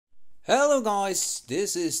Hello guys,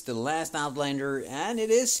 this is the Last Outlander, and it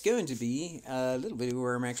is going to be a little bit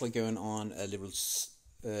where I'm actually going on a level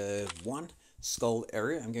 1 skull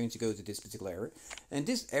area. I'm going to go to this particular area. And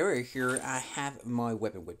this area here, I have my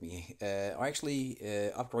weapon with me. I actually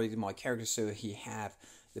upgraded my character so he have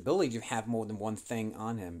the ability to have more than one thing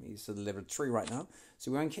on him. He's at level 3 right now.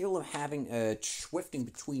 So we're capable of having swifting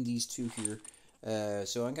between these two here.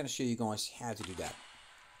 So I'm going to show you guys how to do that.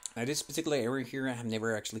 Now this particular area here, I have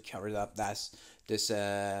never actually covered up. That's this,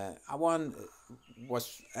 I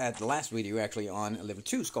was at the last video actually on a level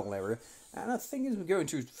 2 skull area, and I think it's going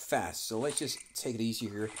too fast, so let's just take it easy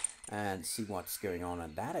here and see what's going on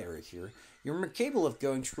in that area here. You're capable of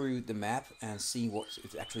going through the map and see what's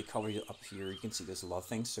actually covered up here. You can see there's a lot of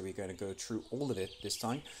things, so we're going to go through all of it this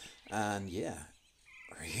time, and yeah,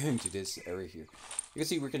 we're going to this area here. You can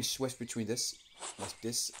see we can switch between this, like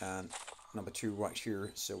this, and number 2 right here,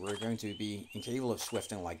 so we're going to be incapable of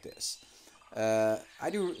swifting like this. I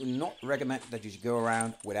do not recommend that you go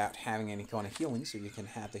around without having any kind of healing, so you can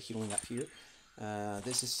have the healing up here.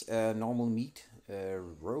 This is normal meat,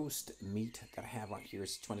 roast meat that I have right here.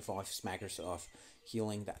 It's 25 smackers of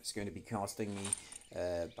healing. That's going to be costing me,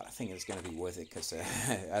 but I think it's going to be worth it, because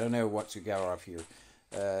I don't know what to go up here.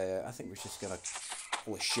 I think we're just going to,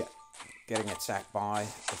 holy shit, getting attacked by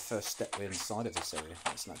the first step inside of this area.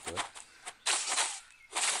 That's not good.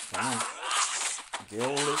 Come on.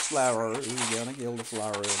 Kill this flower. We're gonna kill the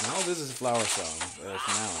flower. Now this is a flower song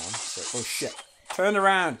from now on. So, oh shit. Turn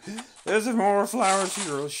around. There's more flowers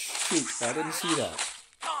here. Oh shoot. I didn't see that.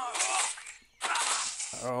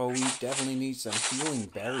 Oh, we definitely need some healing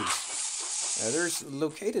berries. There's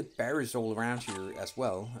located berries all around here as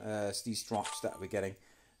well as these drops that we're getting.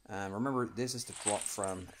 Remember, this is the drop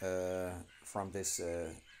from this,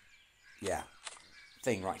 yeah,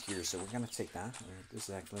 thing right here, so we're gonna take that. This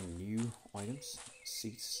is actually new items,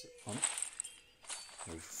 seats on it.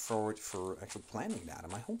 Move forward for actually planting that on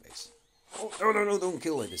my home base. Oh no, don't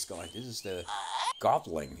kill this guy. This is the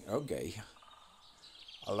goblin. Okay.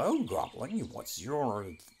 Hello, goblin. What's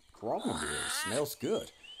your problem here? It smells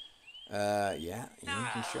good. Yeah, you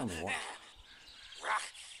can show me what.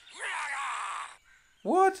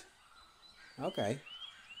 What? Okay.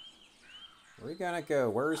 Where are you gonna go?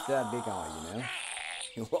 Where's that big guy, you know?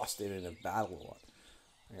 You lost it in a battle or what?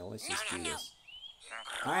 Okay, let's just do this.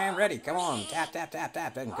 I am ready. Come on. Tap, tap, tap,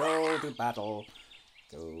 tap. And go to battle.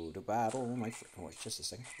 Go to battle, my friend. Oh, just a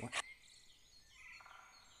second. What?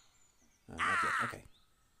 Not yet. Okay.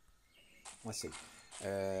 Let's see.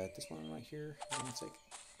 This one right here. I'm gonna take.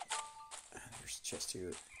 There's a chest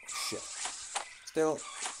here. Shit. Still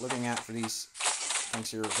looking out for these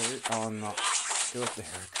things here. Oh, no. Go up there.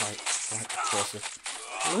 Quite closer.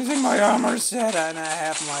 Losing my armor set, and I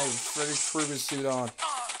have my Freddy Krueger suit on.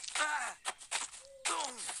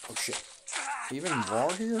 Oh shit. Even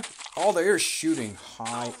more here? Oh, they're shooting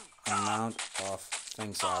high amount of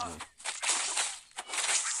things at me.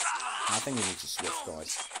 I think we need to switch,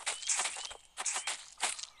 guys.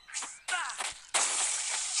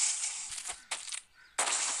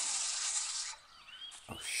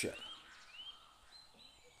 Oh shit.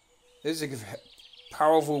 This is a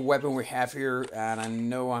powerful weapon we have here, and I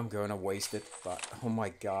know I'm going to waste it, but oh my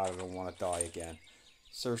god, I don't want to die again.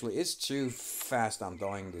 Seriously, it's too fast I'm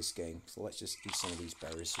dying this game, so let's just eat some of these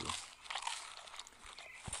berries here.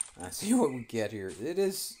 And see what we get here. It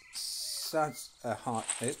is such a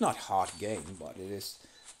it's not hard game, but it is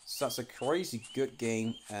such a crazy good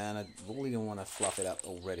game, and I really don't want to fluff it up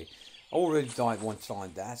already. I already died one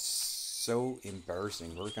time. That's so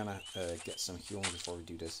embarrassing. We're gonna get some healing before we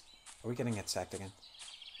do this. Are we getting attacked again?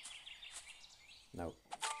 No.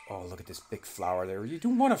 Oh, look at this big flower there. You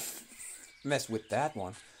don't want to mess with that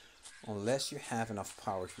one. Unless you have enough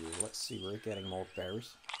power here. Let's see, we're getting more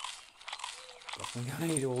berries. Definitely gonna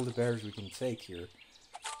need all the berries we can take here.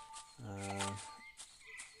 I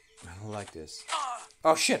don't like this.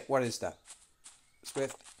 Oh shit, what is that?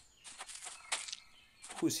 Swift.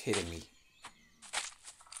 Who's hitting me?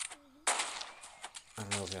 I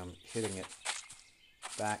don't know if I'm hitting it.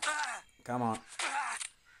 Back. Come on.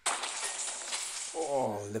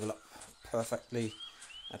 Oh, level up perfectly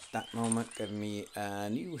at that moment. Giving me a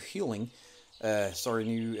new healing.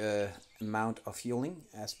 New amount of healing,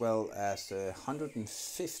 as well as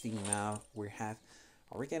 150 now we have.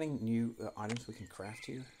 Are we getting new items we can craft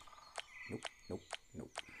here? Nope.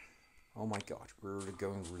 Oh my god, we're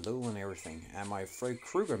going low on everything. And my Freddy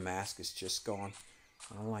Krueger mask is just gone.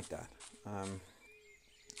 I don't like that.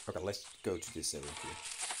 Okay, let's go to this area here.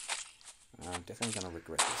 I'm definitely gonna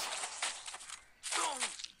regret this.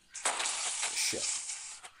 Shit.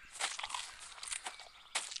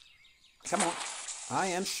 Come on. I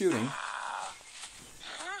am shooting.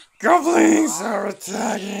 Goblins are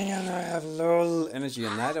attacking and I have low energy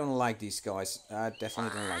and I don't like these guys. I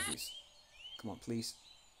definitely don't like these. Come on, please.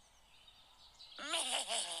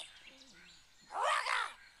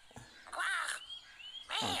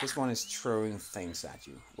 Oh, this one is throwing things at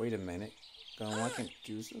you. Wait a minute. I can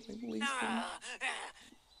do something, please.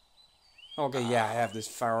 Okay, yeah, I have this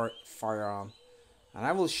firearm. And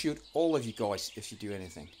I will shoot all of you guys if you do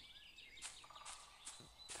anything.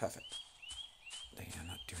 Perfect. They are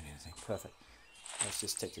not doing anything. Perfect. Let's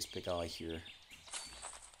just take this big eye here.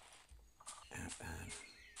 And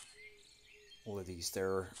all of these,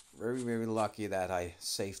 they're very, very lucky that I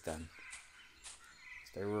saved them.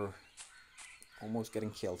 They were almost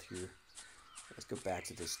getting killed here. Let's go back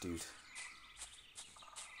to this dude.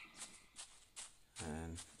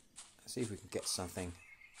 And see if we can get something.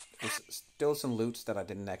 There's still some loot that I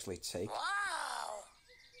didn't actually take.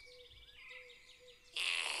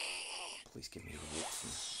 Please give me the loot.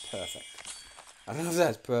 Perfect. I don't know if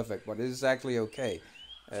that's perfect, but it is actually okay.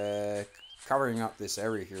 Covering up this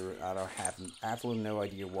area here, I don't have absolutely no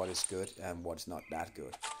idea what is good and what's not that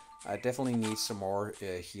good. I definitely need some more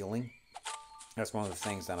healing. That's one of the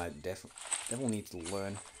things that I definitely need to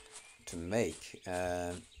learn to make.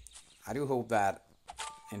 I do hope that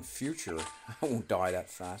in future I won't die that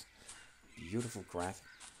fast. Beautiful graphic.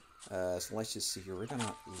 So let's just see here. We're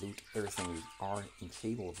gonna loot everything we are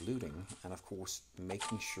incapable of looting, and of course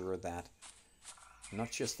making sure that not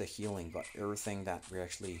just the healing, but everything that we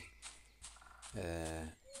actually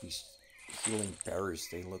these healing berries,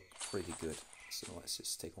 they look pretty good. So let's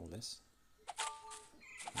just take all this.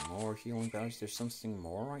 More healing berries. There's something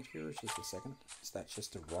more right here. Just a second. Is that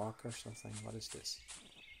just a rock or something? What is this?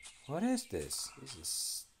 What is this? This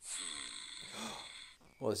is.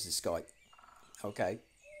 What is this guy? Okay.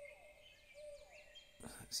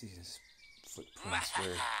 Let's see his footprints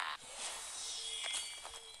where.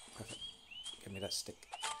 Perfect. Give me that stick.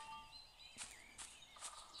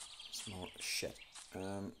 Some more shit.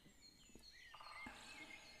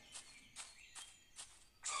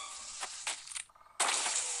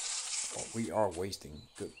 Oh, we are wasting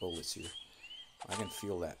good bullets here. I can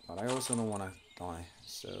feel that, but I also don't want to die.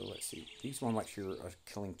 So let's see. These one right here are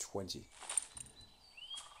killing 20.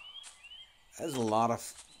 There's a lot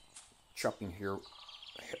of chopping here.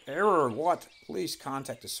 Error, what? Please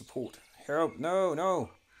contact the support. Help, no, no.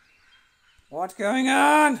 What's going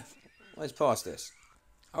on? Let's pause this.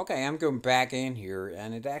 Okay, I'm going back in here,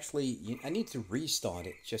 and it actually, I need to restart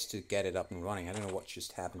it just to get it up and running. I don't know what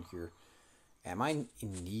just happened here. Am I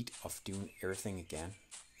in need of doing everything again?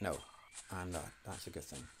 No, I'm not. That's a good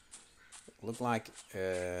thing. Look like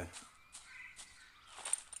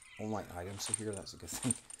all my items are here. That's a good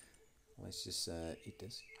thing. Let's just eat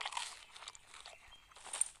this.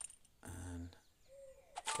 And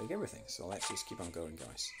take everything. So let's just keep on going,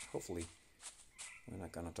 guys. Hopefully we're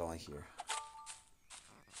not gonna die here.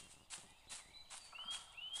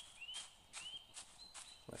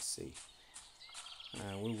 Let's see.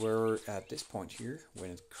 We were at this point here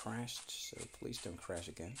when it crashed, so please don't crash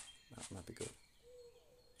again. That might be good.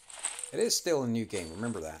 It is still a new game,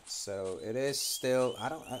 remember that. So it is still. I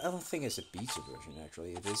don't think it's a beta version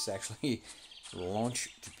actually. It is actually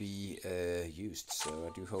launched to be used. So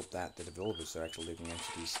I do hope that the developers are actually looking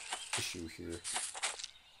into this issue here.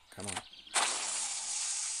 Come on.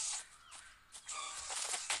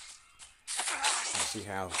 Let's see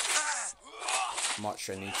how much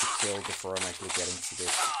I need to kill before I'm actually getting to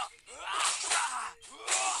this.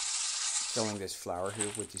 Killing this flower here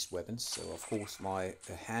with these weapons. So of course my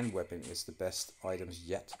hand weapon is the best items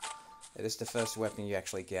yet. It is the first weapon you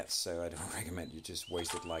actually get, so I don't recommend you just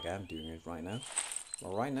waste it like I'm doing it right now.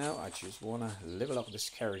 Well, right now I just want to level up this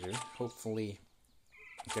character. Hopefully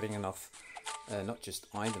getting enough, not just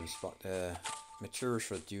items, but materials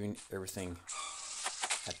for doing everything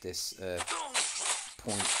at this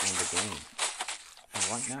point in the game. And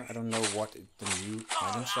right now, I don't know what the new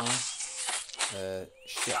items are.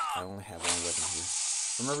 Shit, I only have one weapon here.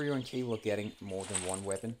 Remember, you're incapable of getting more than one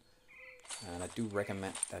weapon. And I do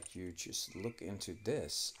recommend that you just look into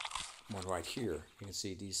this one right here. You can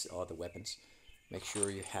see these are the weapons. Make sure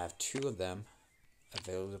you have 2 of them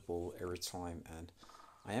available every time. And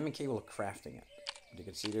I am incapable of crafting it. You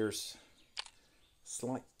can see there's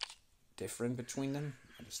slight difference between them.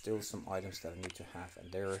 But there's still some items that I need to have. And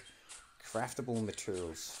they're craftable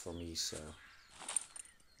materials for me, so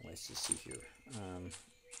let's just see here.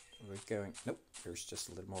 We're going. Nope, there's just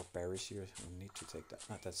a little more berries here. We need to take that.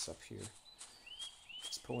 That's up here.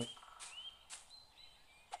 Let's pull it.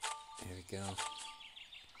 There we go.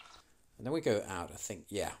 And then we go out. I think,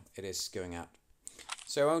 yeah, it is going out.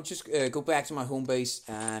 So I'll just go back to my home base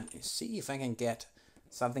and see if I can get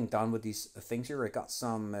something done with these things here. I got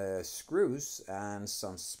some screws and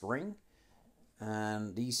some spring,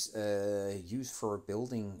 and these used for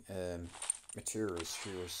building materials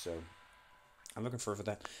here. So I'm looking forward for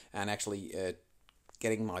that, and actually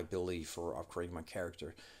getting my ability for upgrading my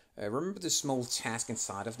character. Remember the small task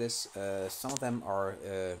inside of this? Some of them are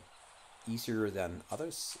easier than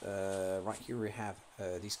others. Right here we have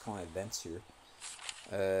these kind of events here.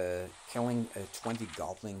 Killing 20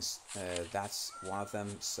 goblins, that's one of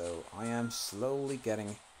them. So I am slowly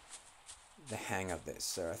getting the hang of this.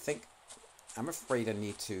 So I'm afraid I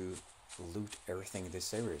need to loot everything in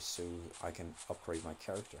this area so I can upgrade my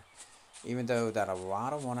character. Even though that a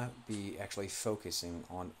lot of want to be actually focusing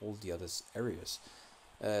on all the other areas.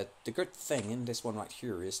 The good thing in this one right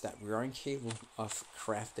here is that we are incapable of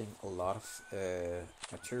crafting a lot of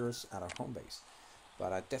materials at our home base.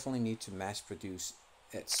 But I definitely need to mass produce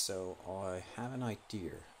it, so I have an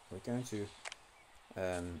idea. We're going to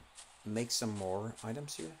make some more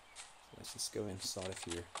items here. So let's just go inside of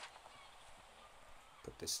here,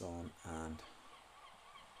 put this on, and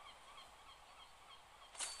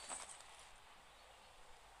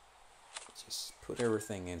just put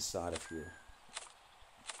everything inside of here.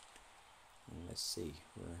 And let's see,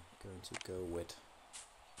 we're going to go with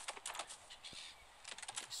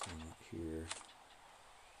this one right here.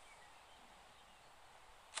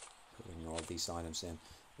 Putting all these items in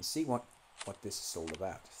and see what this is all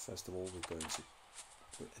about. First of all, we're going to,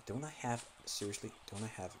 don't I have oh,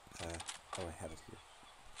 I have it here.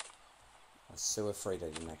 I was so afraid I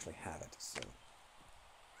didn't actually have it. So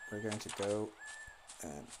we're going to go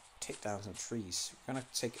and take down some trees. We're going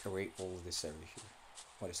to take away all of this area here.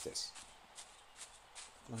 What is this?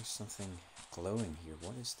 Like something glowing here.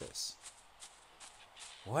 What is this?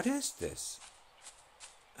 What is this?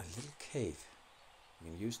 A little cave. We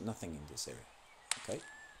can use nothing in this area. Okay.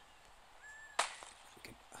 We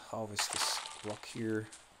can harvest this rock here.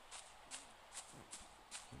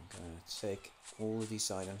 I'm gonna take all of these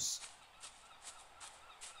items.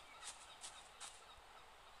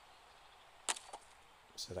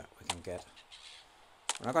 So that we can get.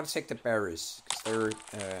 We're not gonna take the berries because they're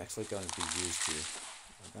actually going to be used here.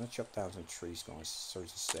 I'm gonna chop down some trees, guys. Sorry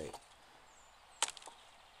to say it.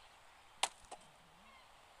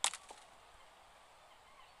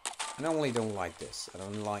 I normally don't like this. I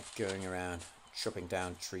don't like going around chopping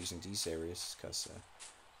down trees in these areas because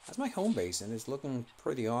that's my home base and it's looking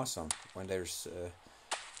pretty awesome when there's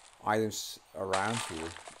items around here,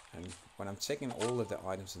 and when I'm taking all of the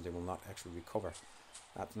items and they will not actually recover,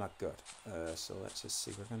 that's not good. So let's just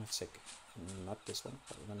see. We're gonna take not this one,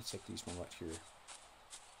 but we're gonna take these one right here,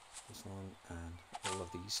 this one, and all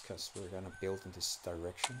of these, because we're gonna build in this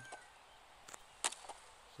direction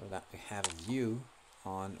so that we have a view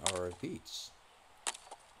on our beach.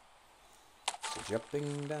 So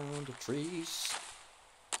jumping down the trees.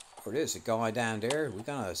 Oh, there's a guy down there. We're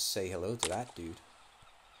gonna say hello to that dude.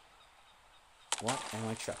 What am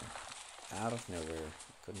I chopping? Out of nowhere.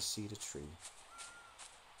 Couldn't see the tree.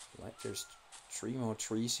 Like there's 3 more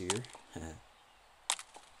trees here.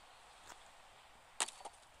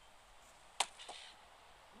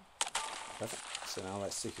 Perfect. So now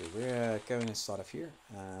let's see here. We're going inside of here,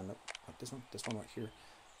 and nope, not this one right here.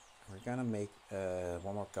 We're gonna make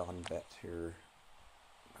one more garden bed here.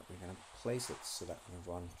 But we're gonna place it so that we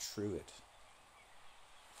can run through it.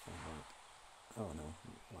 Oh no,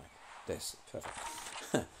 like this.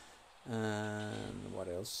 Perfect. And what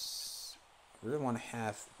else? I really want to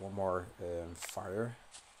have one more fire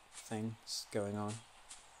things going on.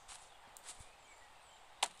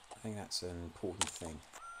 I think that's an important thing,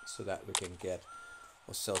 so that we can get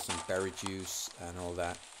or sell some berry juice and all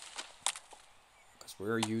that, because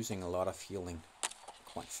we're using a lot of healing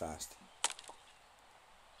quite fast.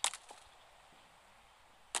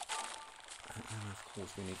 And of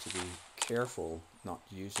course we need to be careful not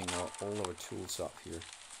using all our tools up here.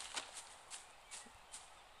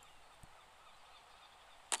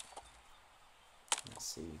 Let's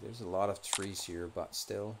see, there's a lot of trees here, but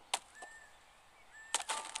still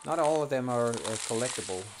not all of them are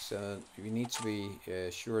collectible, so you need to be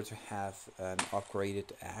sure to have an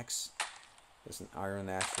upgraded axe. There's an iron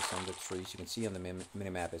axe for some of the trees. You can see on the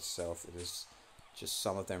minimap itself, it is just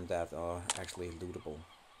some of them that are actually lootable.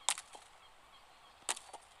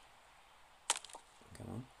 Come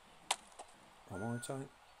on. One more time.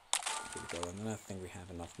 Here we go, and then I think we have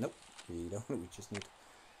enough. Nope, we don't. We just need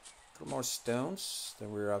a couple more stones,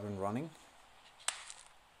 then we're up and running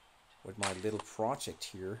with my little project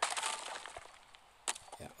here.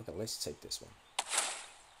 Yeah, okay, let's take this one.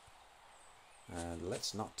 And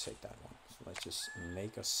let's not take that one. So let's just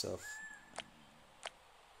make ourselves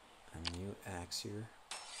a new axe here.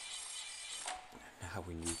 Now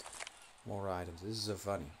we need more items. This is so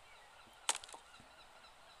funny.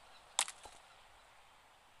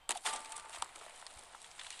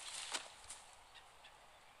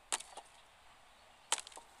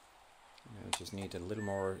 We just need a little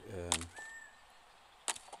more. I'm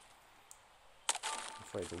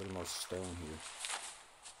afraid a little more stone here.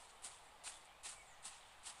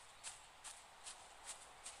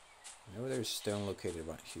 I know there's stone located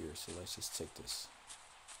right here, so let's just take this.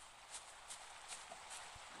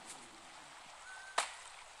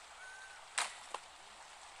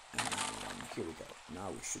 And here we go. Now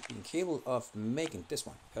we should be capable of making this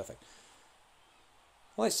one. Perfect.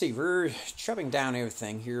 Well, let's see, we're chopping down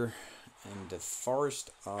everything here in the forest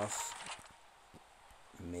of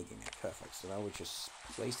making it. Perfect. So now we just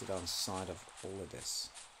placed it on the side of all of this.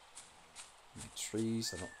 My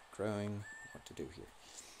trees are not growing. What to do here?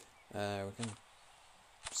 We're going to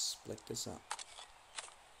split this up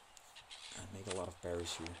and make a lot of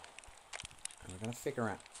berries here. And we're going to figure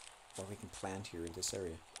out what we can plant here in this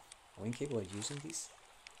area. Are we capable of using these?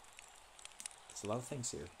 There's a lot of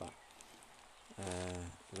things here, but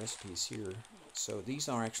recipes here. So these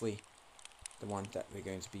are actually the ones that we're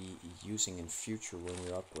going to be using in future when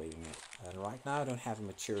we're upgrading it. And right now I don't have a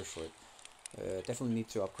material for it. Definitely need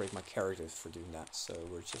to upgrade my character for doing that. So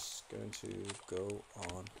we're just going to go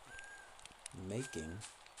on making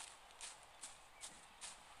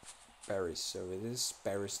berries. So it is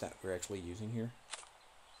berries that we're actually using here.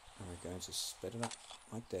 And we're going to split it up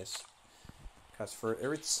like this. Because for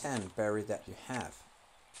every 10 berry that you have,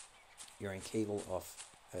 you're incapable of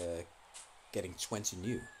getting 20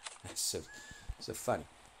 new. That's so funny.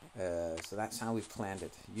 So that's how we planned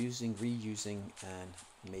it. Using, reusing, and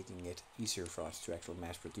making it easier for us to actually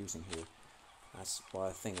mass producing here. That's what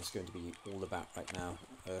I think it's going to be all about right now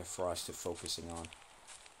for us to focusing on.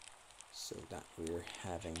 So that we're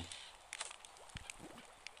having,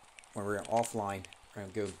 when we're offline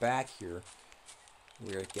and go back here,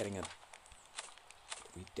 we're getting a,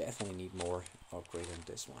 we definitely need more upgrade on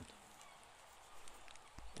this one.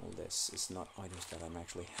 All this is not items that I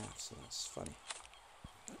actually have, so that's funny.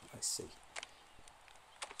 Let's see.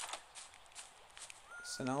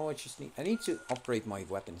 So now I just need, I need to upgrade my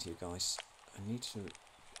weapons here, guys. I need to,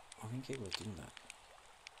 are we capable of doing that?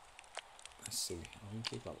 Let's see, are we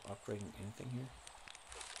capable of upgrading anything here?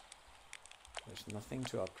 There's nothing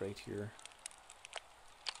to upgrade here.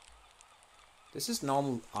 This is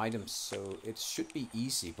normal items, so it should be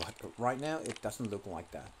easy, but right now it doesn't look like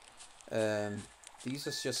that. These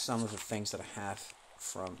are just some of the things that I have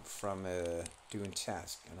from doing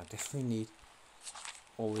tasks, and I definitely need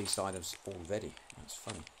all these items already. That's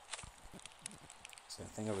funny. So I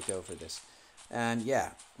think I would go for this. And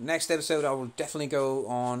yeah, next episode I will definitely go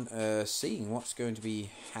on seeing what's going to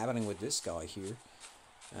be happening with this guy here.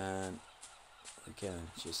 And we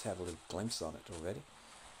can just have a little glimpse on it already.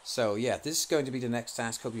 So yeah, this is going to be the next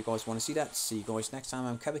task. Hope you guys want to see that. See you guys next time.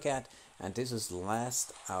 I'm Copycat, and this is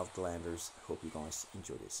Last Outlanders. Hope you guys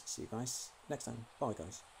enjoy this. See you guys next time. Bye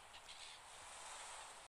guys.